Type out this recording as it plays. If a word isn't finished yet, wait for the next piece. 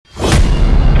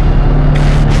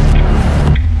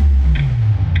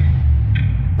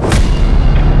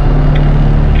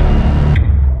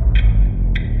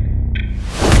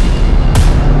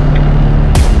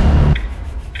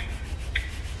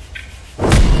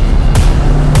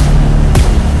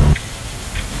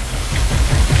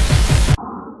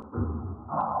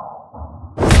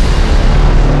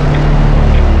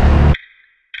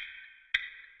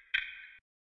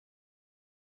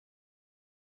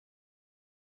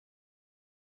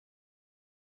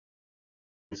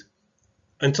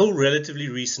Until relatively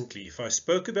recently, if I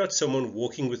spoke about someone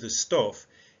walking with a staff,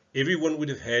 everyone would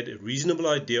have had a reasonable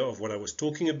idea of what I was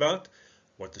talking about,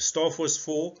 what the staff was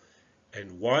for,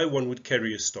 and why one would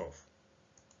carry a staff.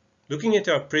 Looking at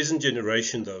our present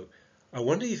generation, though, I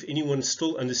wonder if anyone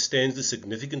still understands the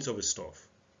significance of a staff.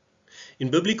 In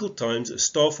biblical times, a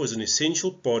staff was an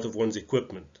essential part of one's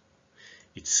equipment.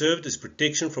 It served as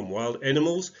protection from wild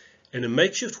animals and a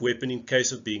makeshift weapon in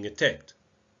case of being attacked,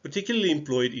 particularly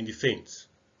employed in defense.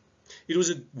 It was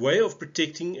a way of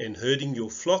protecting and herding your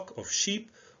flock of sheep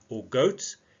or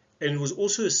goats, and it was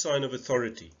also a sign of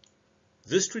authority.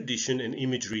 This tradition and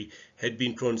imagery had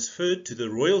been transferred to the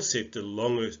royal scepter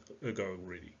long ago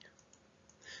already.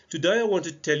 Today I want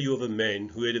to tell you of a man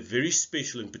who had a very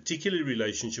special and particular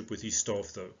relationship with his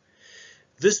staff, though.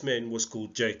 This man was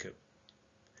called Jacob.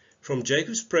 From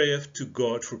Jacob's prayer to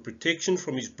God for protection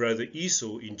from his brother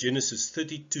Esau in Genesis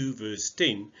 32 verse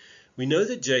 10, we know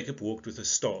that Jacob walked with a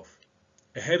staff,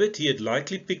 a habit he had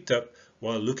likely picked up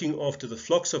while looking after the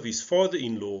flocks of his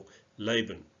father-in-law,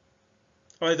 Laban.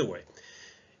 Either way,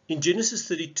 in Genesis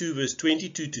 32 verse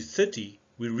 22 to 30,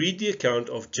 we read the account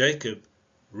of Jacob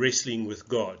wrestling with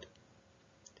God.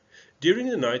 During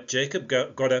the night, Jacob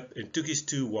got up and took his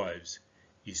 2 wives,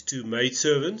 his 2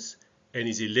 maidservants, and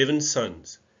his 11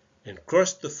 sons, and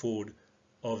crossed the ford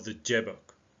of the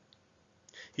Jabbok.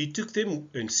 He took them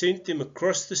and sent them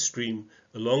across the stream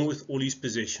along with all his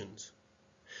possessions.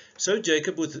 So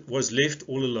Jacob was left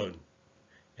all alone,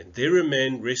 and there a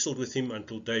man wrestled with him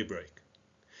until daybreak.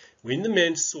 When the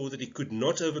man saw that he could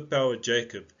not overpower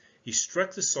Jacob, he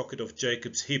struck the socket of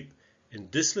Jacob's hip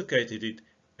and dislocated it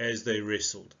as they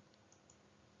wrestled.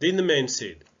 Then the man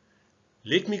said,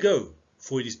 "Let me go,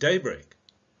 for it is daybreak."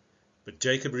 But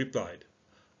Jacob replied,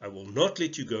 "I will not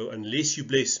let you go unless you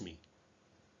bless me."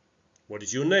 "What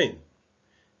is your name?"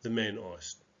 the man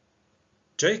asked.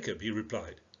 "Jacob," he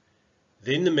replied.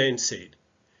 Then the man said,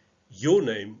 "Your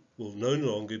name will no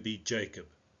longer be Jacob,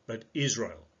 but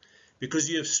Israel, because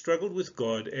you have struggled with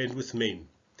God and with men,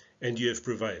 and you have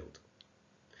prevailed."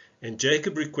 And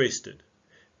Jacob requested,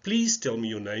 "Please tell me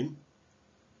your name."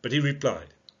 But he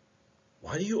replied,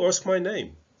 "Why do you ask my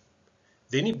name?"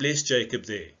 Then he blessed Jacob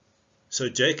there. So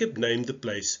Jacob named the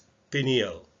place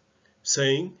Peniel,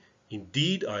 saying,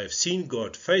 "Indeed I have seen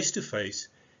God face to face,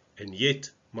 and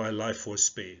yet my life was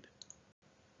spared."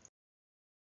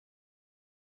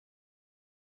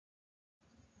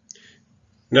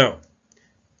 Now,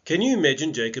 can you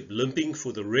imagine Jacob limping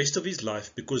for the rest of his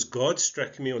life because God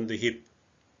struck him on the hip?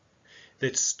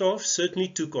 That staff certainly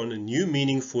took on a new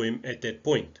meaning for him at that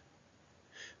point,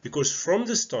 because from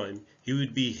this time he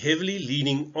would be heavily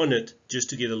leaning on it just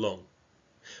to get along.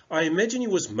 I imagine he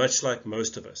was much like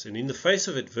most of us, and in the face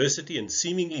of adversity and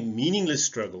seemingly meaningless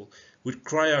struggle would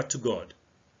cry out to God,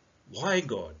 "Why,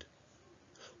 God?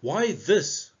 Why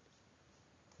this?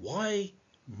 Why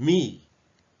me?"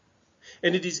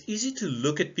 And it is easy to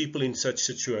look at people in such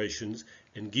situations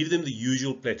and give them the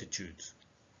usual platitudes.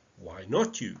 Why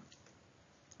not you?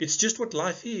 It's just what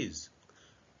life is.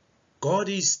 God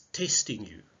is testing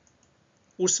you.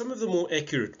 Or some of the more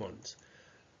accurate ones.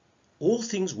 All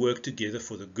things work together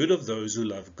for the good of those who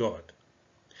love God.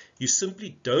 You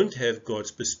simply don't have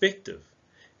God's perspective,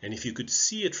 and if you could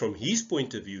see it from His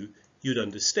point of view, you'd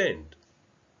understand.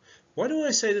 Why do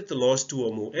I say that the last 2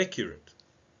 are more accurate?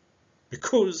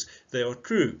 Because they are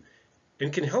true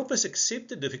and can help us accept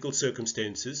the difficult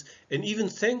circumstances and even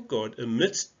thank God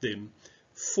amidst them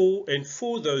for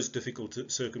those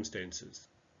difficult circumstances.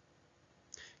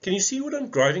 Can you see what I'm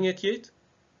driving at yet?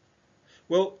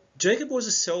 Well, Jacob was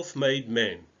a self-made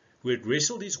man who had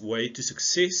wrestled his way to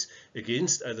success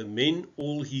against other men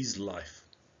all his life.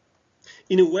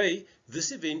 In a way,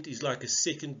 this event is like a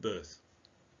second birth.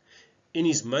 In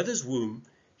his mother's womb,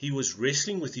 he was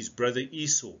wrestling with his brother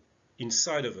Esau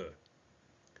inside of her.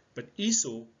 But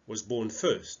Esau was born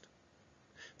first,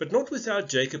 but not without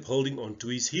Jacob holding on to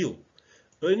his heel,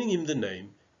 earning him the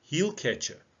name heel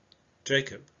catcher,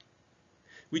 Jacob,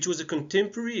 which was a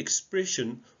contemporary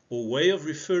expression or way of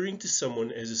referring to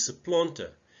someone as a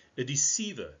supplanter, a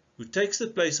deceiver who takes the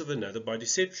place of another by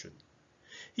deception.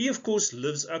 He, of course,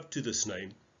 lives up to this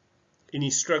name in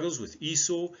his struggles with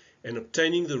Esau and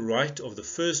obtaining the right of the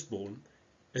firstborn,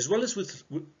 as well as with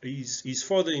his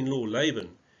father-in-law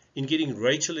Laban in getting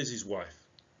Rachel as his wife,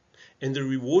 and the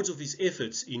rewards of his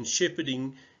efforts in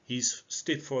shepherding his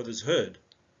stepfather's herd.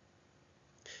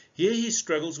 Here he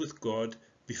struggles with God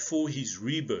before his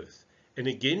rebirth, and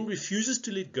again refuses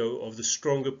to let go of the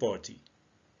stronger party.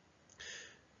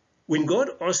 When God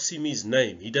asks him his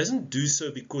name, he doesn't do so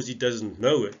because he doesn't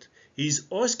know it. He's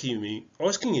asking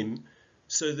him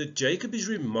so that Jacob is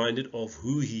reminded of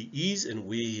who he is and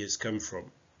where he has come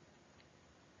from.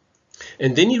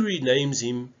 And then he renames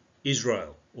him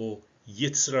Israel, or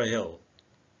Yitzrael,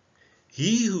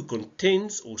 he who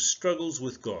contends or struggles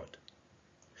with God.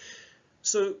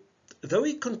 So, though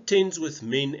he contends with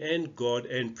men and God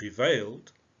and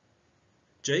prevailed,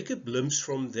 Jacob limps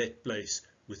from that place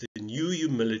with a new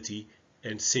humility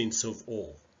and sense of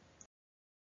awe.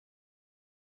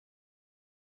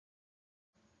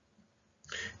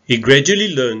 He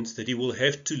gradually learns that he will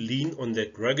have to lean on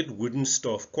that rugged wooden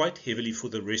staff quite heavily for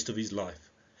the rest of his life,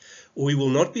 or he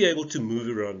will not be able to move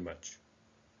around much.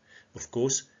 Of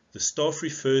course, the staff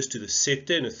refers to the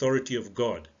scepter and authority of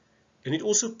God, and it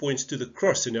also points to the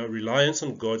cross and our reliance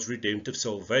on God's redemptive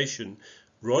salvation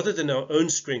rather than our own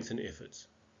strength and efforts.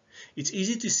 It's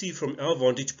easy to see from our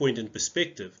vantage point and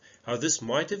perspective how this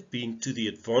might have been to the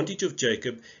advantage of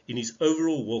Jacob in his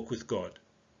overall walk with God.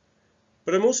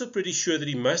 But I'm also pretty sure that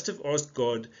he must have asked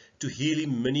God to heal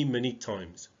him many, many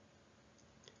times.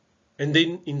 And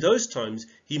then in those times,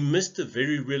 he missed the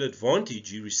very real advantage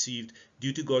he received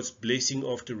due to God's blessing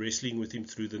after wrestling with him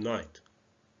through the night.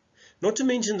 Not to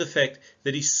mention the fact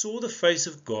that he saw the face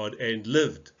of God and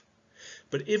lived.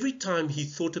 But every time he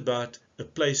thought about a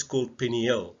place called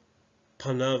Peniel,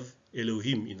 Panav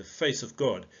Elohim, in the face of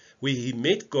God, where he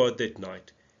met God that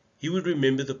night, he would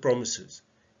remember the promises.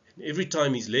 And every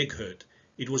time his leg hurt,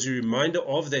 it was a reminder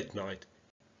of that night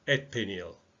at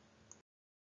Peniel.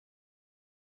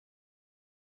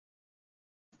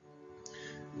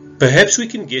 Perhaps we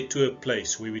can get to a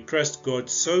place where we trust God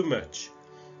so much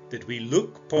that we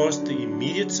look past the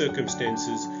immediate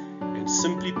circumstances and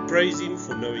simply praise Him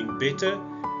for knowing better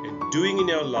and doing in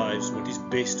our lives what is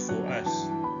best for us,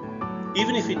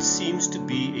 even if it seems to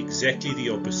be exactly the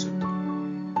opposite.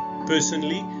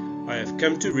 Personally, I have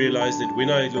come to realize that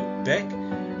when I look back,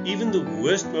 even the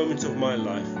worst moments of my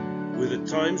life were the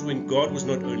times when God was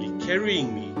not only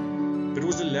carrying me, but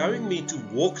was allowing me to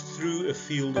walk through a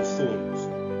field of thorns.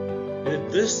 And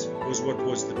that this was what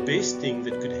was the best thing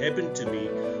that could happen to me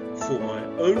for my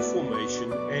own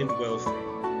formation and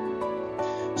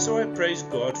welfare. So I praise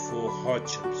God for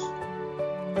hardships.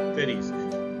 That is,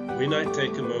 when I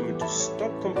take a moment to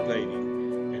stop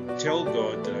complaining and tell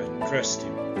God that I trust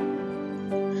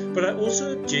Him. But I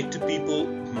also object to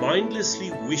people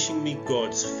mindlessly wishing me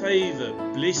God's favor,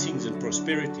 blessings and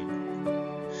prosperity.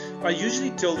 I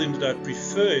usually tell them that I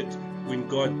prefer it when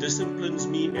God disciplines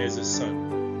me as a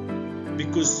son,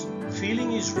 because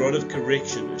feeling His rod of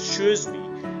correction assures me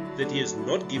that He has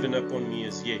not given up on me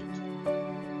as yet.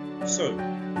 So,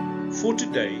 for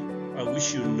today, I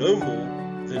wish you no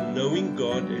more than knowing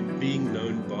God and being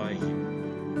known by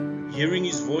Him, hearing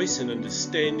His voice and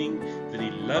understanding that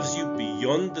He loves you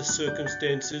beyond the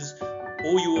circumstances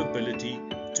or your ability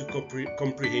to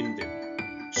comprehend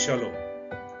them. Shalom.